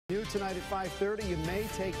New tonight at 5:30, you may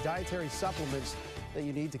take dietary supplements that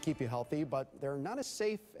you need to keep you healthy, but they're not as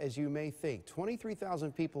safe as you may think.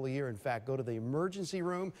 23,000 people a year, in fact, go to the emergency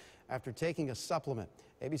room after taking a supplement.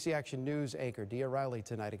 ABC Action News anchor Dia Riley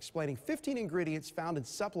tonight explaining 15 ingredients found in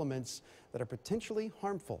supplements that are potentially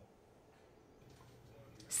harmful.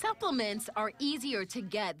 Supplements are easier to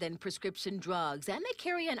get than prescription drugs, and they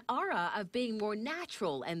carry an aura of being more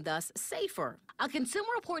natural and thus safer. A Consumer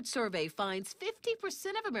Reports survey finds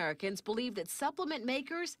 50% of Americans believe that supplement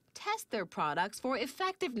makers test their products for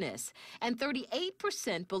effectiveness, and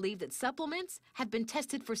 38% believe that supplements have been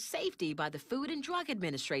tested for safety by the Food and Drug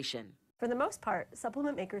Administration. For the most part,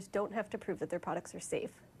 supplement makers don't have to prove that their products are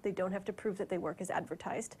safe. They don't have to prove that they work as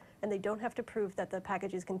advertised, and they don't have to prove that the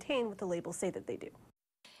packages contain what the labels say that they do.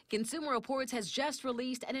 Consumer Reports has just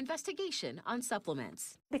released an investigation on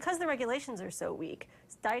supplements. Because the regulations are so weak,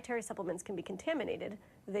 dietary supplements can be contaminated,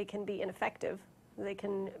 they can be ineffective, they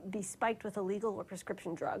can be spiked with illegal or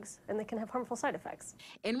prescription drugs, and they can have harmful side effects.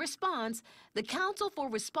 In response, the Council for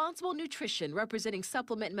Responsible Nutrition, representing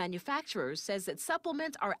supplement manufacturers, says that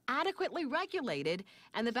supplements are adequately regulated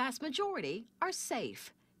and the vast majority are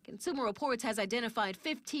safe. Consumer Reports has identified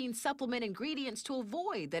 15 supplement ingredients to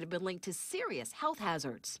avoid that have been linked to serious health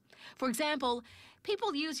hazards. For example,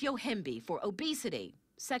 people use yohimbe for obesity,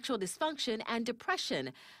 sexual dysfunction, and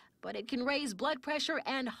depression, but it can raise blood pressure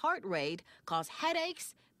and heart rate, cause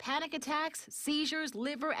headaches, panic attacks, seizures,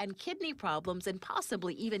 liver and kidney problems, and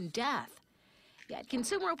possibly even death. Yet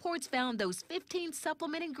Consumer Reports found those 15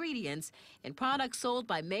 supplement ingredients in products sold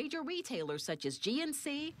by major retailers such as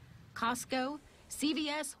GNC, Costco,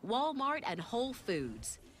 CVS, Walmart, and Whole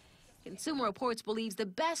Foods. Consumer Reports believes the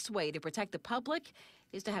best way to protect the public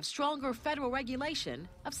is to have stronger federal regulation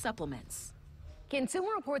of supplements. Consumer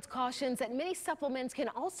Reports cautions that many supplements can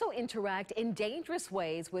also interact in dangerous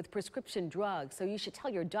ways with prescription drugs, so you should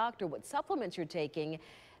tell your doctor what supplements you're taking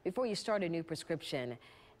before you start a new prescription.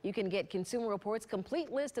 You can get Consumer Reports'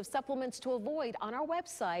 complete list of supplements to avoid on our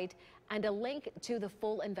website and a link to the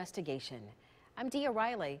full investigation. I'm Dia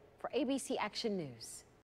Riley for ABC Action News.